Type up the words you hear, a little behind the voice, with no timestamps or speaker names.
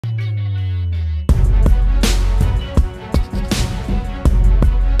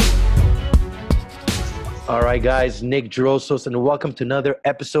All right, guys, Nick Drossos, and welcome to another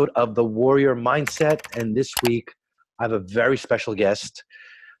episode of The Warrior Mindset. And this week, I have a very special guest.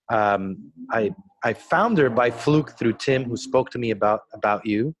 I found her by fluke through Tim, who spoke to me about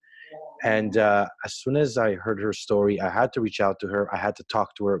you. And as soon as I heard her story, I had to reach out to her. I had to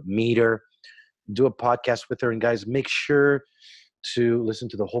talk to her, meet her, do a podcast with her. And guys, make sure to listen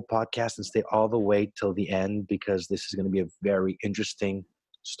to the whole podcast and stay all the way till the end, because this is going to be a very interesting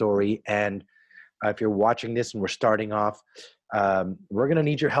story. And if you're watching this and we're starting off, we're going to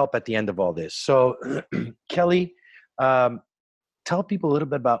need your help at the end of all this. So, Kelly, tell people a little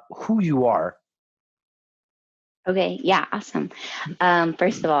bit about who you are. Okay. Yeah. Awesome.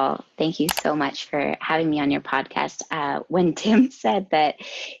 First of all, thank you so much for having me on your podcast. When Tim said that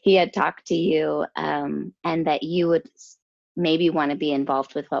he had talked to you and that you would maybe want to be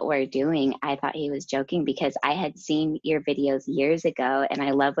involved with what we're doing, I thought he was joking, because I had seen your videos years ago and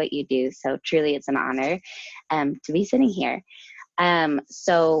I love what you do. So truly it's an honor to be sitting here.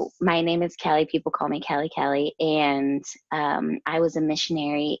 So my name is Kelly. People call me Kelly, and I was a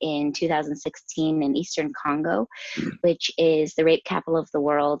missionary in 2016 in Eastern Congo, which is the rape capital of the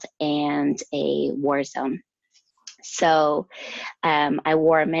world and a war zone. So I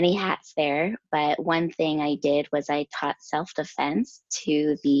wore many hats there, but one thing I did was I taught self-defense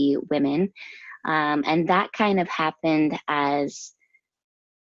to the women. And that kind of happened as,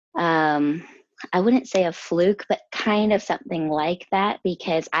 I wouldn't say a fluke, but kind of something like that,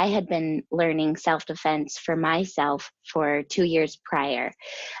 because I had been learning self-defense for myself for 2 years prior,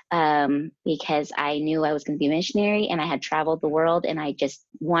 because I knew I was going to be a missionary and I had traveled the world and I just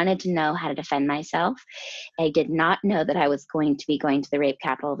wanted to know how to defend myself. I did not know that I was going to be going to the rape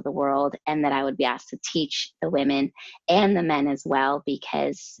capital of the world and that I would be asked to teach the women and the men as well,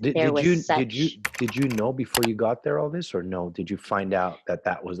 because Did you know before you got there all this, or no? Did you find out that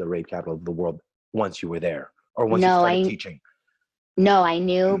that was the rape capital of the world once you were there, or once you started teaching? No, I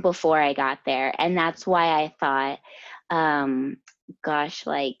knew before I got there. And that's why I thought, gosh,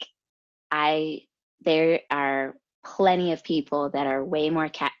 like there are plenty of people that are way more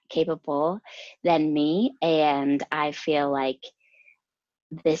capable than me. And I feel like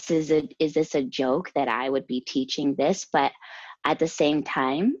is this a joke that I would be teaching this? But at the same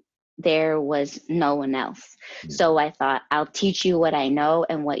time, there was no one else. So I thought, I'll teach you what I know,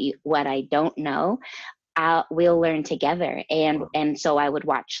 and what I don't know, we'll learn together. And so I would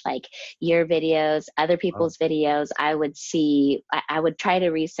watch like your videos, other people's videos. I would try to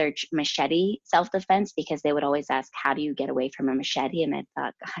research machete self-defense, because they would always ask, how do you get away from a machete? And I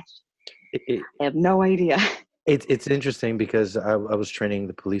thought, gosh, I have no idea. It's interesting, because I was training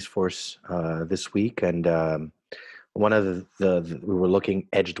the police force this week, and one of we were looking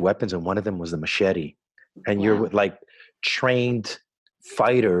edged weapons, and one of them was the machete. And Wow. You're with like trained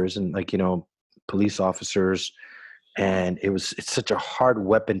fighters and police officers, and it's such a hard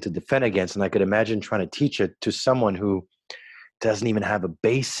weapon to defend against. And I could imagine trying to teach it to someone who doesn't even have a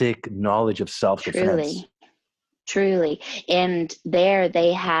basic knowledge of self-defense. Truly. And there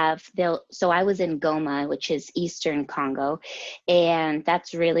so I was in Goma, which is Eastern Congo, and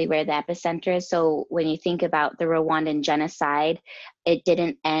that's really where the epicenter is. So when you think about the Rwandan genocide, it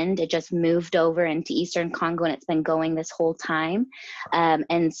didn't end. It just moved over into Eastern Congo, and it's been going this whole time.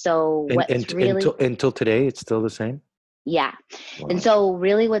 And so until today, it's still the same? Yeah. Wow. And so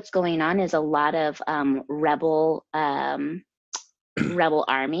really what's going on is a lot of rebel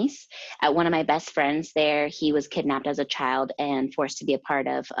armies. One of my best friends there, he was kidnapped as a child and forced to be a part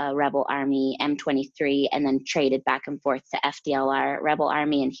of a rebel army, M23, and then traded back and forth to FDLR rebel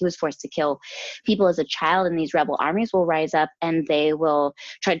army. And he was forced to kill people as a child, and these rebel armies will rise up and they will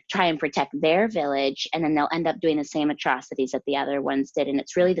try and protect their village, and then they'll end up doing the same atrocities that the other ones did. And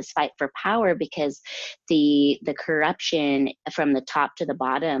it's really this fight for power, because the corruption from the top to the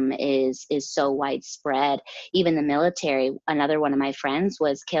bottom is so widespread. Even the military, another one of my friends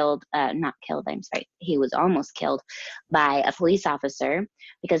was he was almost killed by a police officer,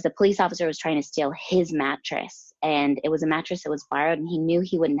 because the police officer was trying to steal his mattress, and it was a mattress that was borrowed, and he knew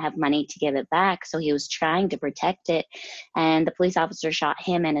he wouldn't have money to give it back, so he was trying to protect it, and the police officer shot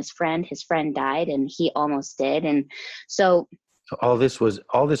him and his friend died, and he almost did. And so all this was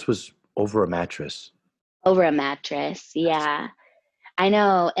over a mattress. Yeah. I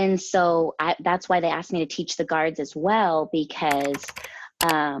know. And so that's why they asked me to teach the guards as well, because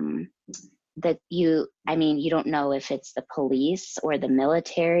you don't know if it's the police or the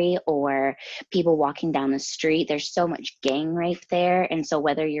military or people walking down the street. There's so much gang rape there. And so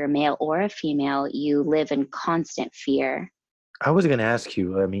whether you're a male or a female, you live in constant fear. I was going to ask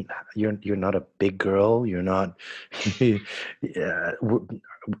you. I mean, you're not a big girl. You're not. Yeah,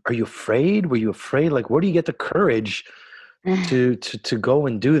 are you afraid? Were you afraid? Like, where do you get the courage to go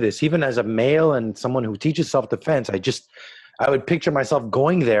and do this? Even as a male and someone who teaches self defense, I would picture myself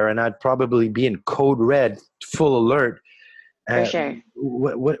going there, and I'd probably be in code red, full alert. For Uh, sure.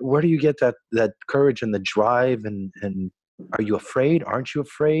 where do you get that courage and the drive? And are you afraid? Aren't you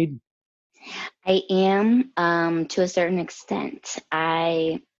afraid? I am, to a certain extent.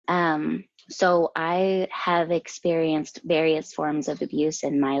 So I have experienced various forms of abuse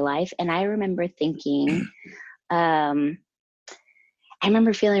in my life, and I remember thinking, um, I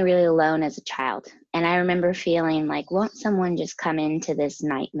remember feeling really alone as a child, and I remember feeling like, won't someone just come into this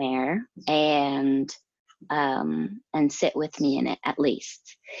nightmare and sit with me in it at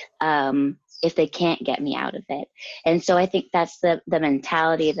least, if they can't get me out of it. And so I think that's the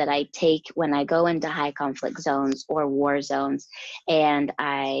mentality that I take when I go into high conflict zones or war zones, and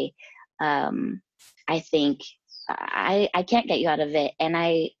um, I think I can't get you out of it,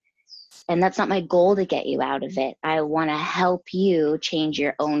 and that's not my goal to get you out of it. I want to help you change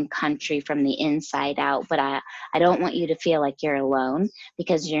your own country from the inside out, but I don't want you to feel like you're alone,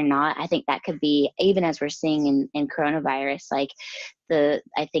 because you're not. I think that could be, even as we're seeing in coronavirus, like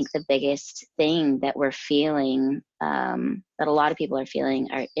I think the biggest thing that we're feeling, that a lot of people are feeling,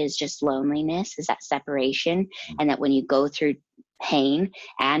 is just loneliness, is that separation. And that when you go through pain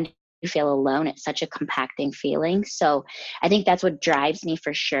and you feel alone, it's such a compacting feeling. So I think that's what drives me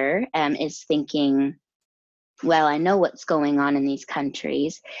for sure, is thinking, well, I know what's going on in these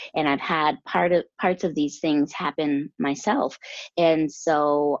countries, and I've had parts of these things happen myself. And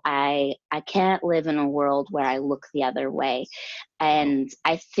so I can't live in a world where I look the other way. And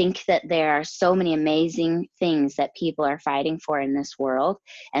I think that there are so many amazing things that people are fighting for in this world,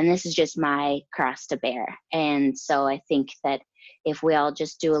 and this is just my cross to bear. And so I think that if we all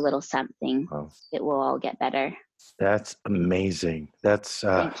just do a little something, Wow, it will all get better. that's amazing. That's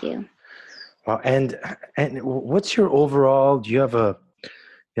Thank you. wow. And what's your overall? Do you have a,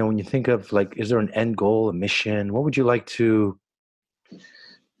 when you think of, like, is there an end goal, a mission? What would you like to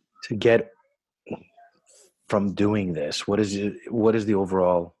get from doing this? What is it? What is the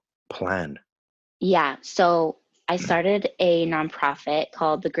overall plan? Yeah, so I started a nonprofit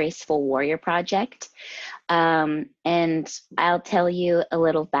called the Graceful Warrior Project. And I'll tell you a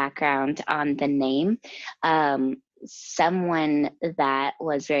little background on the name. Someone that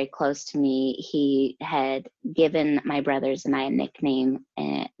was very close to me, he had given my brothers and I a nickname,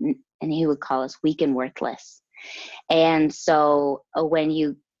 and he would call us weak and worthless. And so when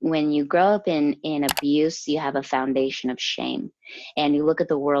you grow up in abuse, you have a foundation of shame, and you look at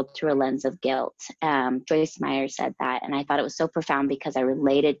the world through a lens of guilt. Joyce Meyer said that, and I thought it was so profound because I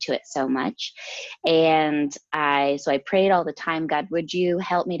related to it so much. And so I prayed all the time, God, would you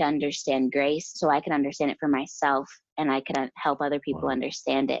help me to understand grace so I can understand it for myself, and I can help other people Wow.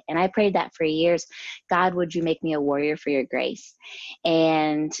 understand it. And I prayed that for years. God, would you make me a warrior for your grace?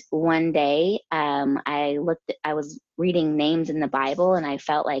 And one day, I was reading names in the Bible, and I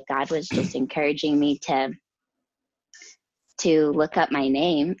felt like God was just encouraging me to look up my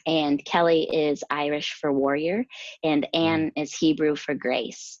name. And Kelly is Irish for warrior, and Wow. Anne is Hebrew for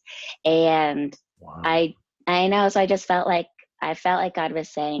grace. And Wow. I know, so I felt like God was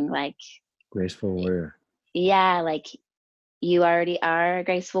saying, like, Graceful warrior. yeah, like, you already are a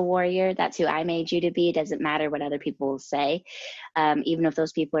graceful warrior. That's who I made you to be. It doesn't matter what other people will say, even if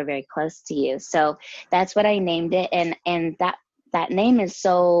those people are very close to you. So that's what I named it. And that name is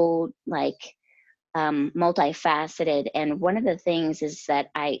so, like, multifaceted. And one of the things is that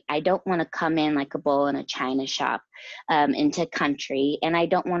I don't want to come in like a bull in a china shop, into country, and I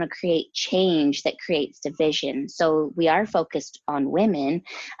don't want to create change that creates division. So we are focused on women,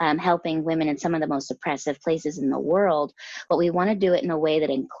 helping women in some of the most oppressive places in the world, but we want to do it in a way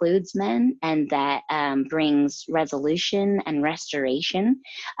that includes men and that brings resolution and restoration.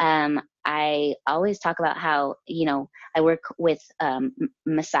 I always talk about how, I work with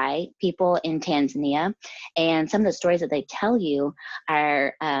Maasai people in Tanzania, and some of the stories that they tell you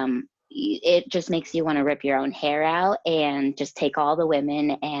are, it just makes you want to rip your own hair out and just take all the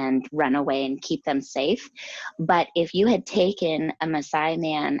women and run away and keep them safe. But if you had taken a Maasai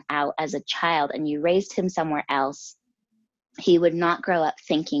man out as a child and you raised him somewhere else, he would not grow up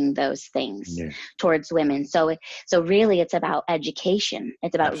thinking those things Yeah, towards women. So really it's about education.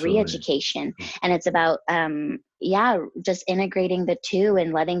 It's about absolutely. re-education, and it's about, just integrating the two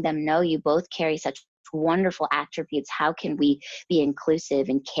and letting them know you both carry such wonderful attributes. How can we be inclusive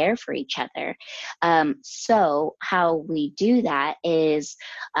and care for each other? So how we do that is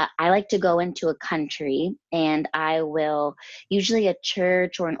I like to go into a country, and I will, usually a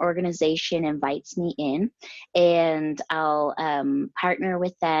church or an organization invites me in, and I'll partner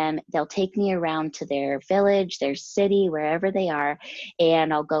with them. They'll take me around to their village, their city, wherever they are,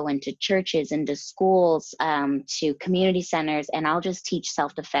 and I'll go into churches, into schools, to community centers, and I'll just teach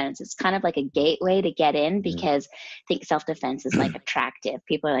self-defense. It's kind of like a gateway to get in, because I think self-defense is like attractive.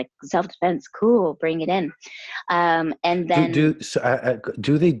 People are like, self-defense, cool, bring it in. And then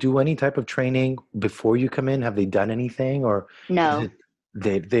Do they do any type of training before you come in? Have they done anything, or is no, it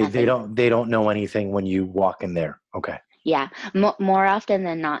they nothing. don't know anything when you walk in there? Okay. Yeah, more often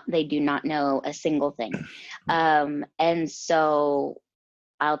than not, they do not know a single thing. And so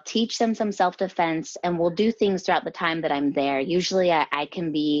I'll teach them some self-defense, and we'll do things throughout the time that I'm there. Usually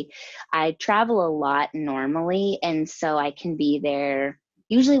I travel a lot normally, and so I can be there.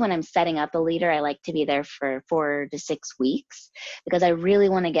 Usually when I'm setting up a leader, I like to be there for 4 to 6 weeks, because I really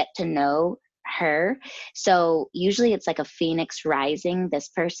want to get to know her. So usually it's like a phoenix rising, this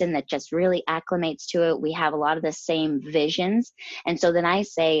person that just really acclimates to it. We have a lot of the same visions. And so then I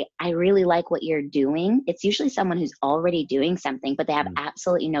say, I really like what you're doing. It's usually someone who's already doing something, but they have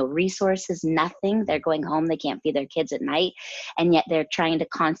absolutely no resources, nothing. They're going home, they can't feed their kids at night, and yet they're trying to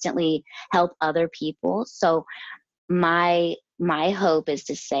constantly help other people. So my hope is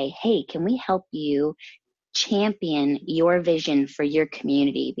to say, hey, can we help you champion your vision for your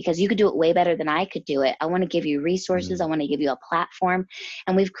community? Because you could do it way better than I could do it. I want to give you resources. I want to give you a platform.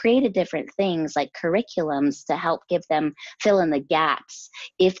 And we've created different things like curriculums to help give them, fill in the gaps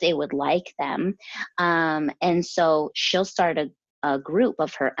if they would like them. And so she'll start a group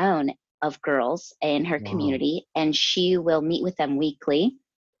of her own of girls in her community, and she will meet with them weekly.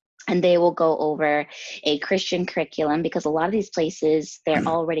 And they will go over a Christian curriculum, because a lot of these places, they're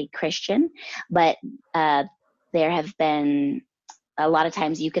already Christian, but there have been a lot of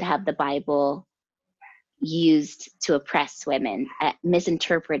times you could have the Bible used to oppress women,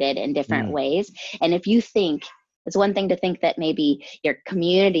 misinterpreted in different ways. And if you think, it's one thing to think that maybe your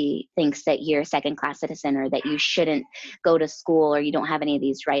community thinks that you're a second-class citizen, or that you shouldn't go to school, or you don't have any of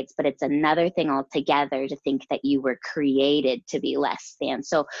these rights, but it's another thing altogether to think that you were created to be less than.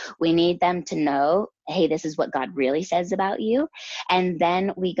 So we need them to know, hey, this is what God really says about you. And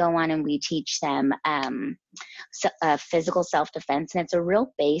then we go on and we teach them physical self-defense, and it's a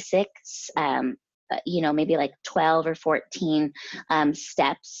real basics, maybe like 12 or 14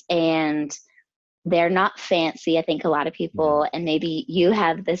 steps, and they're not fancy. I think a lot of people, and maybe you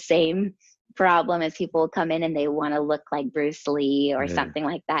have the same problem, as people come in and they want to look like Bruce Lee or something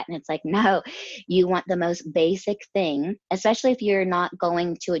like that. And it's like, no, you want the most basic thing, especially if you're not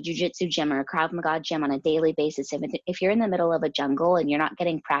going to a jiu-jitsu gym or a Krav Maga gym on a daily basis. If you're in the middle of a jungle and you're not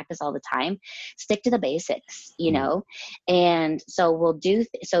getting practice all the time, stick to the basics, And so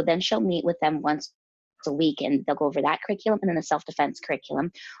so then she'll meet with them once a week, and they'll go over that curriculum and then the self-defense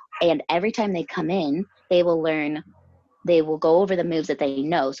curriculum. And every time they come in, they will go over the moves that they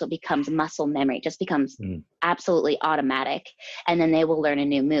know. So it becomes muscle memory. It just becomes absolutely automatic. And then they will learn a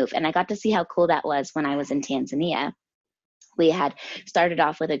new move. And I got to see how cool that was when I was in Tanzania. We had started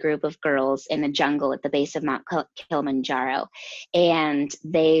off with a group of girls in the jungle at the base of Mount Kilimanjaro. And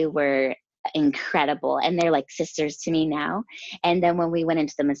they were incredible. And they're like sisters to me now. And then when we went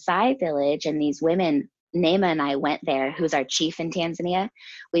into the Maasai village, and these women, Neema and I went there, who's our chief in Tanzania.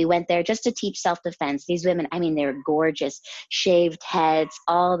 We went there just to teach self-defense. These women, I mean, they're gorgeous, shaved heads,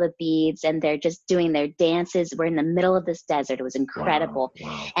 all the beads, and they're just doing their dances. We're in the middle of this desert. It was incredible.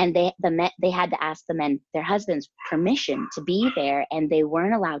 Wow. And they had to ask the men, their husbands, permission to be there, and they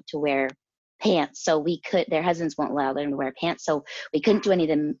weren't allowed to wear pants. So their husbands won't allow them to wear pants. So we couldn't do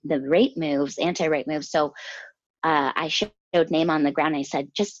any of the rape moves, anti-rape moves. So I showed name on the ground. I said,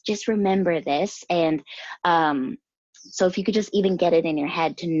 just remember this. And so if you could just even get it in your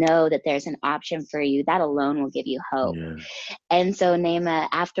head to know that there's an option for you, that alone will give you hope. Yeah. And so Neema,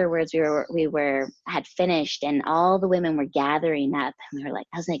 afterwards we had finished, and all the women were gathering up, and we were like,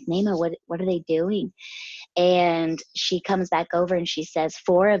 I was like, Neema, what are they doing? And she comes back over and she says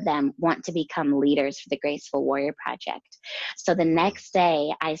 4 of them want to become leaders for the Graceful Warrior Project. So the next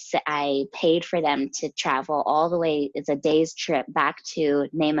day I paid for them to travel all the way. It's a day's trip back to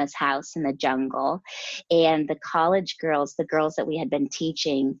Neema's house in the jungle. And the college girls, the girls that we had been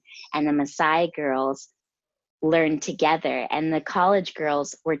teaching, and the Maasai girls, learn together. And the college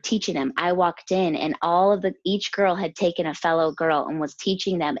girls were teaching them. I walked in and each girl had taken a fellow girl and was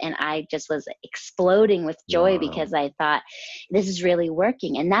teaching them. And I just was exploding with joy Wow. because I thought this is really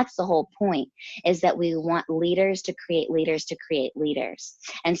working. And that's the whole point, is that we want leaders to create leaders to create leaders.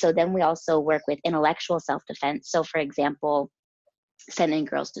 And so then we also work with intellectual self-defense. So for example, sending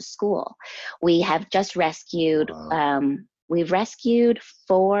girls to school. We have just rescued, Wow. we've rescued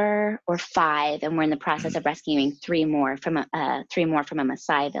 4 or 5, and we're in the process of rescuing 3 more from a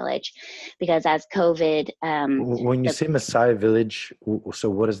Maasai village, because as COVID, When you the say Maasai village, so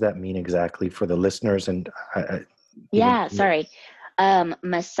what does that mean exactly for the listeners? And even yeah, sorry,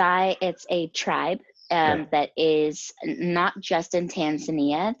 Maasai, it's a tribe. yeah. That is not just in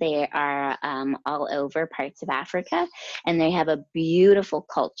Tanzania. They are all over parts of Africa, and they have a beautiful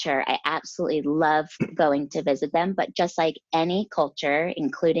culture. I absolutely love going to visit them. But just like any culture,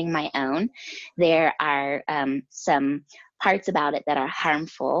 including my own, there are some parts about it that are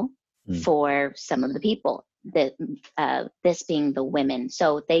harmful Mm. for some of the people. This being the women.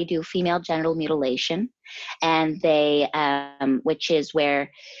 So they do female genital mutilation, and which is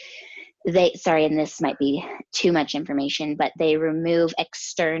where sorry, and this might be too much information, but they remove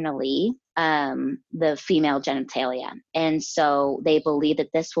externally the female genitalia. And so they believe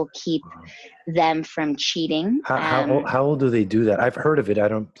that this will keep Wow. them from cheating. How old do they do that? I've heard of it. I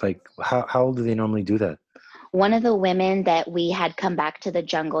don't like how old do they normally do that? One of the women that we had come back to the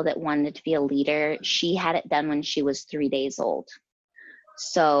jungle that wanted to be a leader, she had it done when she was 3 days old.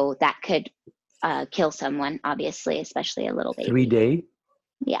 So that could kill someone, obviously, especially a little Three baby. day?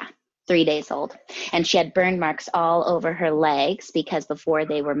 Yeah, 3 days old. And she had burn marks all over her legs because before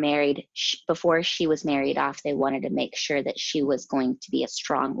they were married, before she was married off, they wanted to make sure that she was going to be a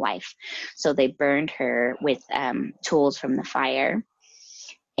strong wife. So they burned her with tools from the fire.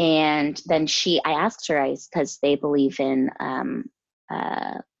 And then I asked her, because they believe in,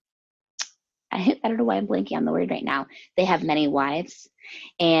 I don't know why I'm blanking on the word right now. They have many wives.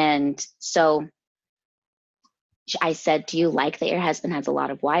 And so I said, do you like that your husband has a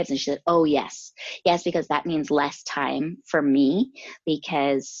lot of wives? And she said, oh, yes. Yes, because that means less time for me,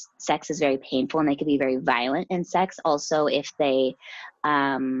 because sex is very painful and they can be very violent in sex. Also, if they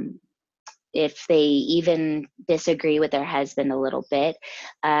even disagree with their husband a little bit,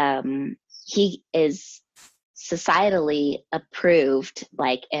 he is societally approved,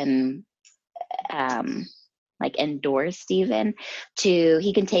 endorsed even,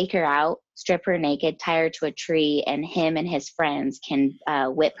 he can take her out, strip her naked, tie her to a tree, and him and his friends can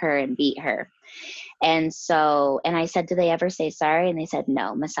whip her and beat her. And I said, do they ever say sorry? And they said,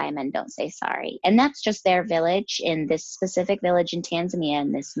 no, Maasai men don't say sorry. And that's just their village, in this specific village in Tanzania,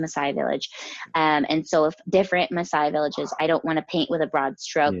 in this Maasai village. And so if different Maasai villages, I don't want to paint with a broad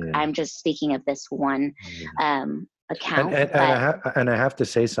stroke. Yeah. I'm just speaking of this one Yeah. account. And I have to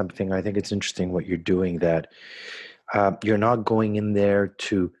say something. I think it's interesting what you're doing, that you're not going in there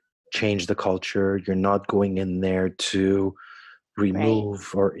to change the culture. You're not going in there to Right.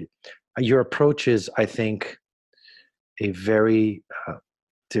 remove, or your approach is, I think, a very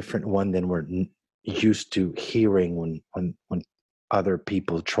different one than we're used to hearing when other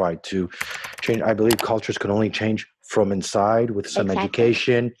people try to change. I believe cultures can only change from inside, with some Exactly.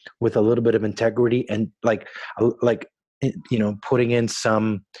 education, with a little bit of integrity, and putting in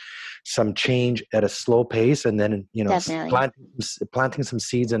some change at a slow pace, and then Definitely. planting some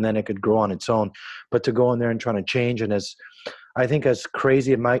seeds, and then it could grow on its own. But to go in there and trying to change, and as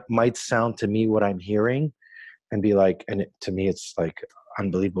crazy it might sound to me, what I'm hearing, and be like, to me it's like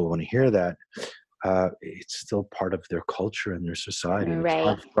unbelievable when I hear that. It's still part of their culture and their society, and it's Right.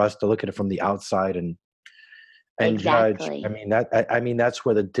 hard for us to look at it from the outside and judge. I Exactly. mean that's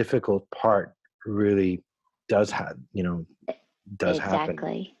where the difficult part really does happen.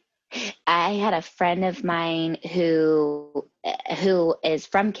 Exactly. I had a friend of mine who is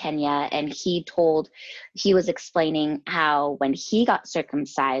from Kenya, and he was explaining how when he got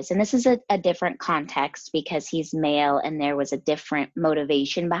circumcised, and this is a different context because he's male and there was a different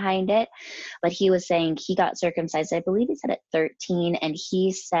motivation behind it, but he was saying he got circumcised, I believe he said at 13, and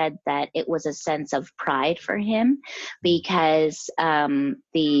he said that it was a sense of pride for him because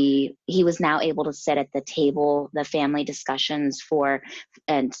he was now able to sit at the table, the family discussions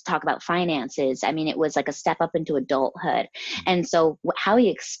and talk about finances. I mean, it was like a step up into adulthood. And so how he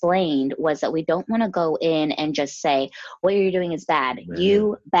explained was that we don't want to go in and just say, what you're doing is bad,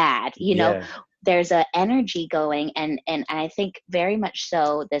 you bad, Yeah, there's an energy going. And I think very much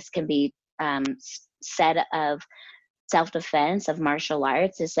so this can be said of self-defense, of martial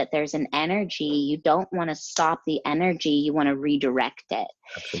arts, is that there's an energy. You don't want to stop the energy, you want to redirect it.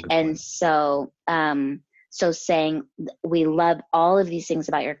 that's a good And point. so So saying, we love all of these things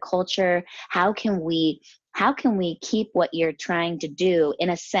about your culture. How can we keep what you're trying to do,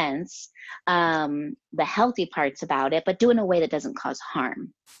 in a sense, the healthy parts about it, but do it in a way that doesn't cause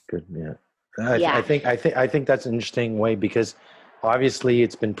harm? Good. Yeah. Yeah, I think that's an interesting way, because obviously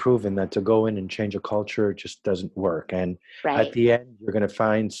it's been proven that to go in and change a culture just doesn't work. And at right, the end, you're going to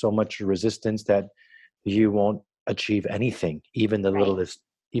find so much resistance that you won't achieve anything, right, even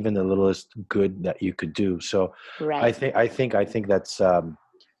the littlest good that you could do. So right. I think that's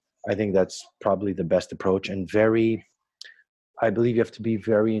probably the best approach, and very, I believe you have to be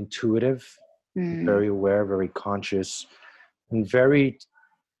very intuitive, Mm, very aware, very conscious, and very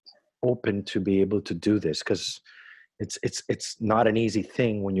open to be able to do this, because it's not an easy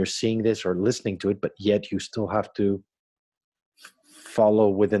thing when you're seeing this or listening to it, but yet you still have to follow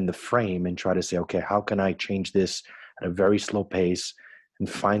within the frame and try to say, okay, how can I change this at a very slow pace and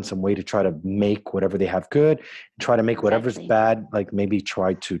find some way to try to make whatever they have good, try to make whatever's exactly. bad, like maybe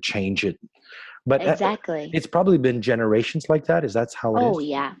try to change it. But Exactly. it's probably been generations like that. Is that's how it Oh is?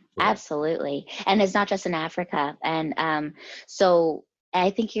 yeah, Yeah. absolutely. And it's not just in Africa. And so I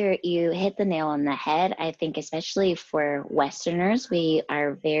think you hit the nail on the head. I think especially for Westerners, we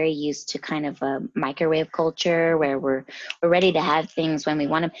are very used to kind of a microwave culture where we're ready to have things when we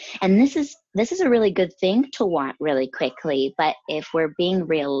want them. And this is a really good thing to want really quickly. But if we're being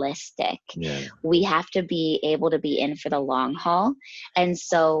realistic, Yeah. we have to be able to be in for the long haul. And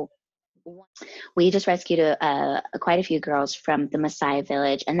so we just rescued quite a few girls from the Maasai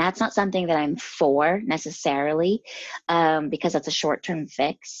village, and that's not something that I'm for necessarily, because that's a short-term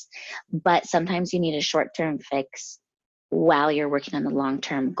fix. But sometimes you need a short-term fix while you're working on the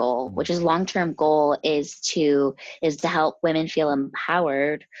long-term goal, which is long-term goal is to help women feel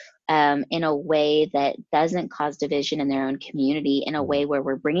empowered. In a way that doesn't cause division in their own community, in a way where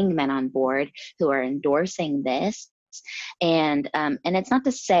we're bringing men on board who are endorsing this. And it's not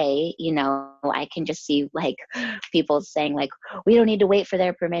to say, I can just see like people saying like, we don't need to wait for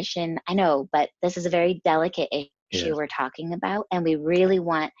their permission. I know, but this is a very delicate issue Yes. we're talking about, and we really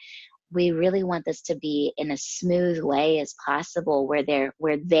want this to be in a smooth way as possible, where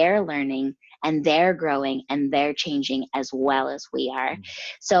they're learning and they're growing and they're changing as well as we are.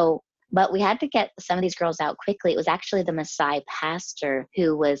 So, but we had to get some of these girls out quickly. It was actually the Maasai pastor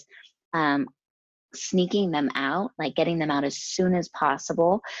who was um, sneaking them out, like getting them out as soon as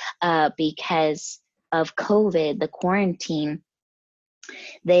possible, because of COVID, the quarantine.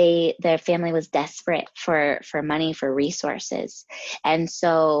 Their family was desperate for money, for resources, and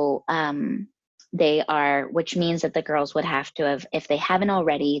so which means that the girls would have to have, if they haven't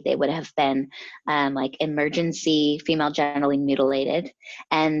already, they would have been like emergency female genitally mutilated,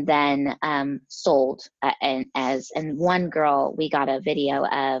 and then sold. And one girl, we got a video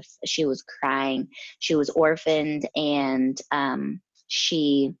of, she was crying, she was orphaned, and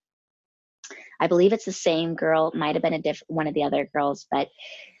she, I believe it's the same girl, might have been one of the other girls, but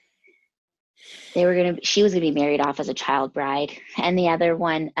she was gonna be married off as a child bride. And the other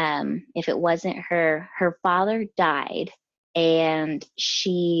one, if it wasn't her father died, and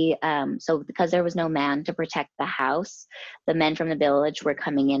she, so because there was no man to protect the house, the men from the village were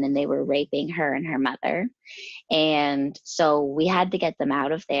coming in and they were raping her and her mother. And so we had to get them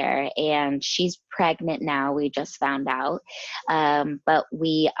out of there. And she's pregnant now, we just found out. But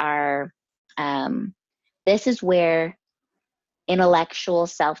we are, this is where intellectual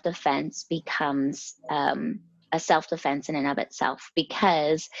self-defense becomes a self-defense in and of itself.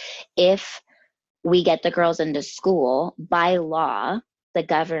 Because if we get the girls into school, by law, the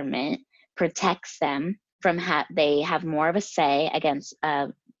government protects them from, they have more of a say against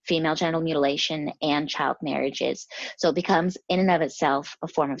female genital mutilation and child marriages. So it becomes in and of itself a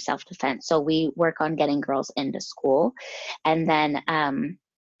form of self-defense. So we work on getting girls into school. And then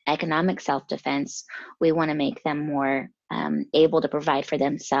economic self-defense, we want to make them more able to provide for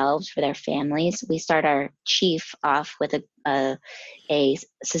themselves, for their families. We start our chief off with a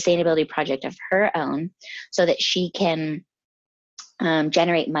sustainability project of her own, so that she can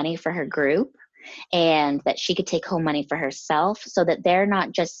generate money for her group, and that she could take home money for herself, so that they're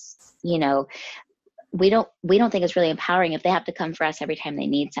not just, we don't think it's really empowering if they have to come for us every time they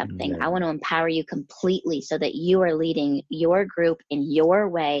need something. Yeah. I want to empower you completely, so that you are leading your group in your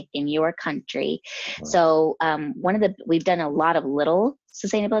way, in your country. Wow. So we've done a lot of little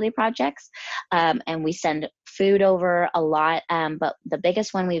sustainability projects, and we send food over a lot. But the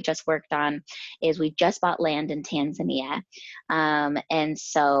biggest one we've just worked on is we just bought land in Tanzania. And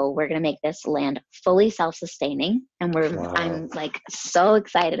so we're going to make this land fully self-sustaining. And Wow. I'm like so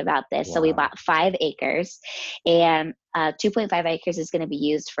excited about this. So we Wow. bought 5 acres, and 2.5 acres is going to be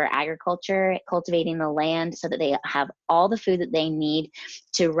used for agriculture, cultivating the land so that they have all the food that they need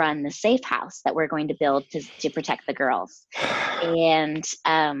to run the safe house that we're going to build to protect the girls. And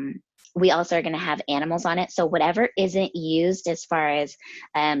we also are going to have animals on it. So whatever isn't used as far as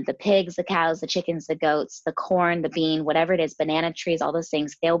the pigs, the cows, the chickens, the goats, the corn, the bean, whatever it is, banana trees, all those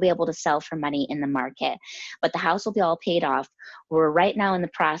things, they'll be able to sell for money in the market. But the house will be all paid off. We're right now in the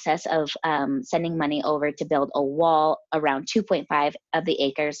process of sending money over to build a wall around 2.5 of the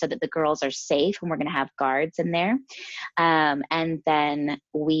acres so that the girls are safe, and we're going to have guards in there. And then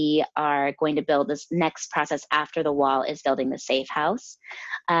we are going to build this next process after the wall is building the safe house.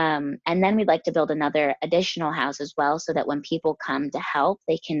 And then we'd like to build another additional house as well, so that when people come to help,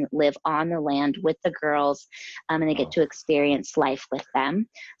 they can live on the land with the girls, and they get to experience life with them.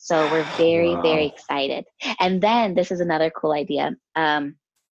 So we're very, very Wow. excited. And then this is another cool idea.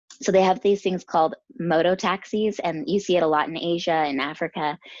 So they have these things called moto taxis, and you see it a lot in Asia and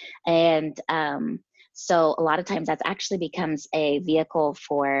Africa. And so a lot of times that's actually becomes a vehicle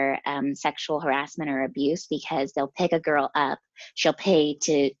for sexual harassment or abuse, because they'll pick a girl up, she'll pay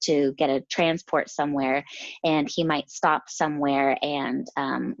to get a transport somewhere, and he might stop somewhere and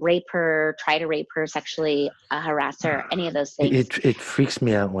rape her, try to rape her, sexually harass her, any of those things. It freaks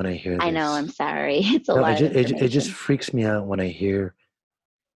me out when I hear I know, this. I'm sorry. It's a No, lot of it just information. freaks me out when I hear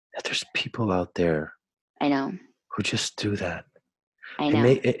that there's people out there I know. who just do that. I know.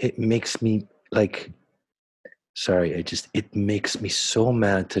 It makes me like, sorry, it makes me so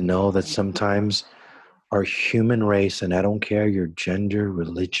mad to know that sometimes our human race, and I don't care your gender,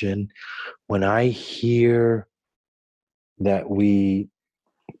 religion, when I hear that we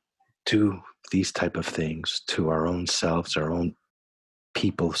do these type of things to our own selves, our own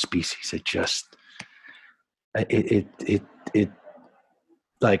people, species, it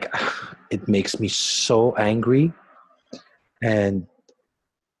like, it makes me so angry. And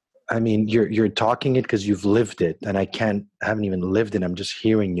I mean, you're talking it because you've lived it, and haven't even lived it. I'm just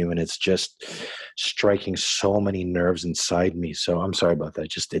hearing you, and it's just striking so many nerves inside me. So I'm sorry about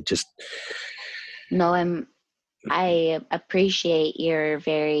that. It just No, I appreciate your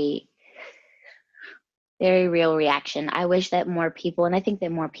very, very real reaction. I wish that more people, and I think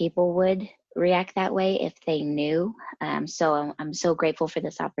that more people would react that way if they knew. So I'm so grateful for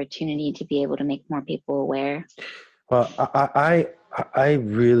this opportunity to be able to make more people aware. well, I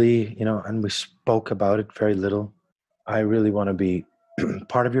really, and we spoke about it very little. I really want to be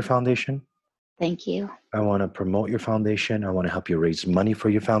part of your foundation. Thank you. I want to promote your foundation. I want to help you raise money for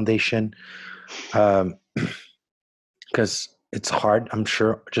your foundation. Um, because it's hard, I'm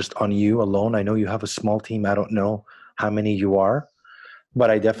sure, just on you alone. I know you have a small team. I don't know how many you are, but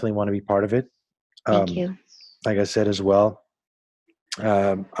I definitely want to be part of it. Thank Um, you. like I said as well,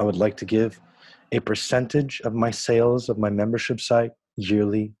 I would like to give a percentage of my sales of my membership site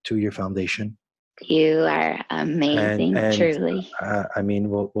yearly to your foundation. You are And amazing, and truly. I mean,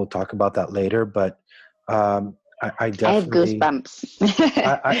 we'll talk about that later, but I I have definitely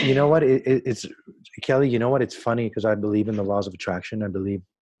goosebumps. you know what, it's Kelly. You know what? It's funny because I believe in the laws of attraction.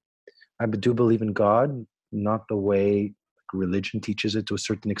 I do believe in God, not the way religion teaches it to a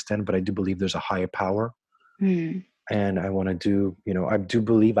certain extent, but I do believe there's a higher power. Hmm. And I want to do, I do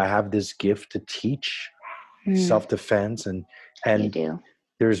believe I have this gift to teach Hmm. self-defense. And You and do.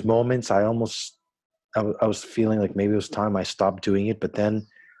 there's moments I was feeling like maybe it was time I stopped doing it, but then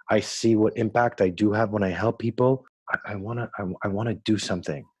I see what impact I do have when I help people. I want to do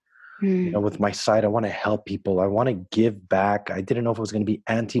something. Hmm. With my site, I want to help people. I want to give back. I didn't know if it was going to be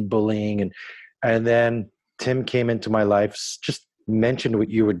anti-bullying, and then Tim came into my life, just mentioned what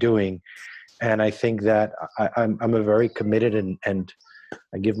you were doing, and I think that I'm a very committed, and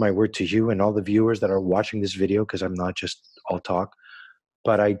I give my word to you and all the viewers that are watching this video, because I'm not just all talk,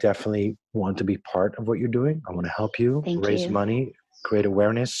 but I definitely want to be part of what you're doing. I want to help you Thank raise you. money, create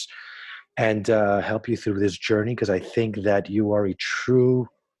awareness, and help you through this journey, because I think that you are a true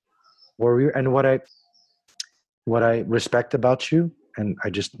warrior. And what I respect about you, and I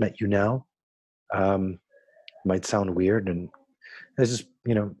just met you now, um, might sound weird, and this is,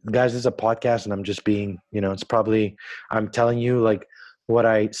 guys, this is a podcast, and I'm just being, it's probably, I'm telling you, like, what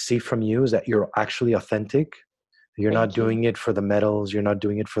I see from you is that you're actually authentic. You're not Thank you. doing it for the medals. You're not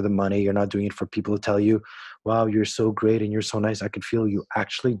doing it for the money. You're not doing it for people to tell you, wow, you're so great and you're so nice. I could feel you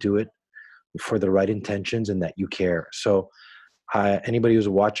actually do it for the right intentions and that you care. So anybody who's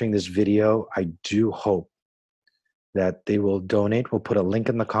watching this video, I do hope that they will donate. We'll put a link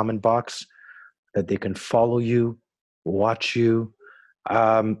in the comment box that they can follow you, watch you.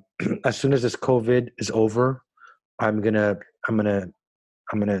 As soon as this COVID is over, I'm gonna I'm gonna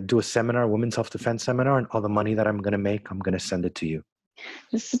I'm gonna do a seminar, women's self-defense seminar, and all the money that I'm gonna make, I'm gonna send it to you.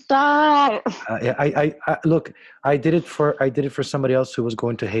 Stop. Yeah, I look. I did it for somebody else who was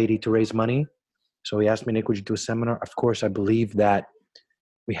going to Haiti to raise money. So he asked me, Nick, would you do a seminar? Of course, I believe that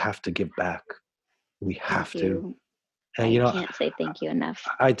we have to give back. We have Thank to. you. And I can't say thank you enough.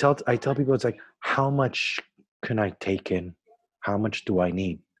 I tell people, it's like, how much can I take in? How much do I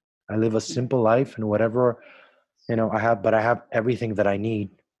need? I live a simple life, and whatever I have, but I have everything that I need.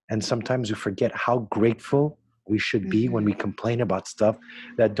 And sometimes we forget how grateful we should be when we complain about stuff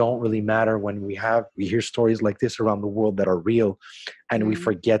that don't really matter. When we hear stories like this around the world that are real, and we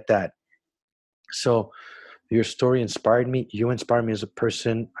forget that. So your story inspired me. You inspired me as a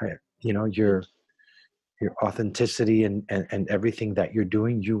person. Your authenticity and everything that you're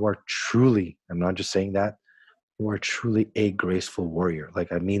doing, you are truly, I'm not just saying that, you are truly a graceful warrior.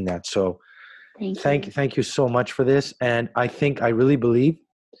 Like, I mean that. So thank you so much for this. And I really believe,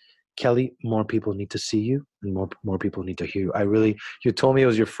 Kelly, more people need to see you, and more people need to hear you. You told me it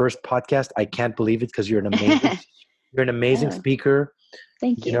was your first podcast. I can't believe it, because you're an amazing speaker.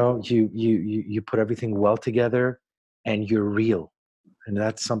 Thank you. You know, you put everything well together, and you're real. And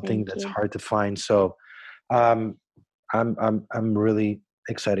that's something that's hard to find. So I'm really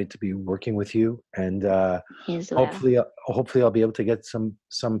excited to be working with you, and hopefully I'll be able to get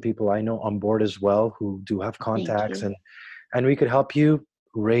some people I know on board as well, who do have contacts, and we could help you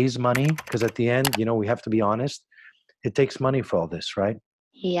raise money, because at the end, we have to be honest, it takes money for all this, right?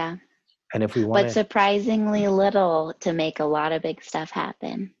 Yeah. And if we want, but surprisingly little to make a lot of big stuff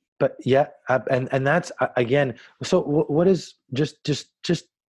happen. But yeah, and that's again. So what is just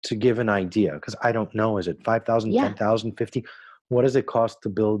to give an idea, because I don't know, is it 5,000, 10,000, 50? What does it cost to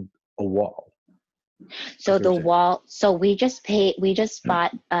build a wall? So the wall, so we just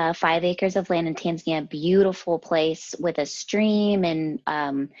bought 5 acres of land in Tanzania, beautiful place with a stream and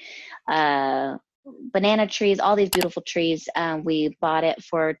banana trees, all these beautiful trees. We bought it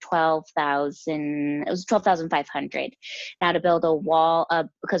for 12,000. It was 12,500. Now to build a wall,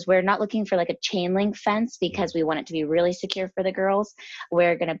 because we're not looking for like a chain link fence, because we want it to be really secure for the girls.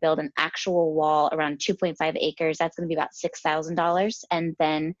 We're going to build an actual wall around 2.5 acres. That's going to be about $6,000, and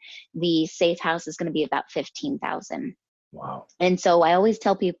then the safe house is going to be about 15,000. Wow! And so I always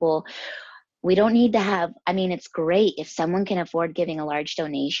tell people, we don't need to have, it's great if someone can afford giving a large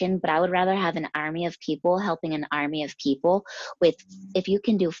donation, but I would rather have an army of people helping an army of people if you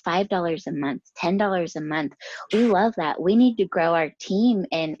can do $5 a month, $10 a month, we love that. We need to grow our team,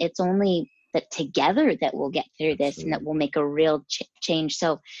 and it's only that together that we'll get through this. Absolutely. And that will make a real change.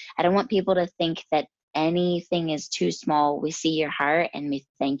 So I don't want people to think that anything is too small. We see your heart, and we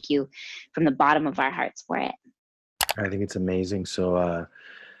thank you from the bottom of our hearts for it. I think it's amazing. So,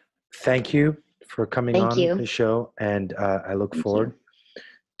 thank you for coming on the show, and I look forward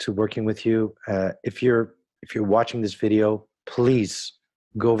to working with you. If you're watching this video, please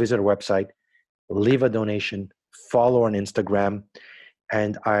go visit our website, leave a donation, follow on Instagram,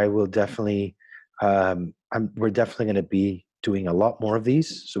 and I will definitely. We're definitely going to be doing a lot more of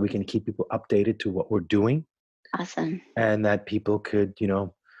these, so we can keep people updated to what we're doing. Awesome. And that people could,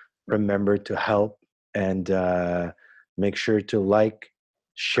 remember to help, and make sure to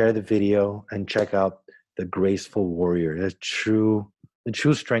share the video, and check out the graceful warrior. The true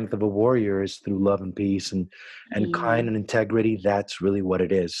strength of a warrior is through love and peace and kind and integrity. That's really what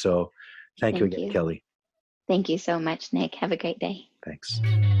it is. So thank you again, Kelly. Thank you so much, Nick. Have a great day. Thanks.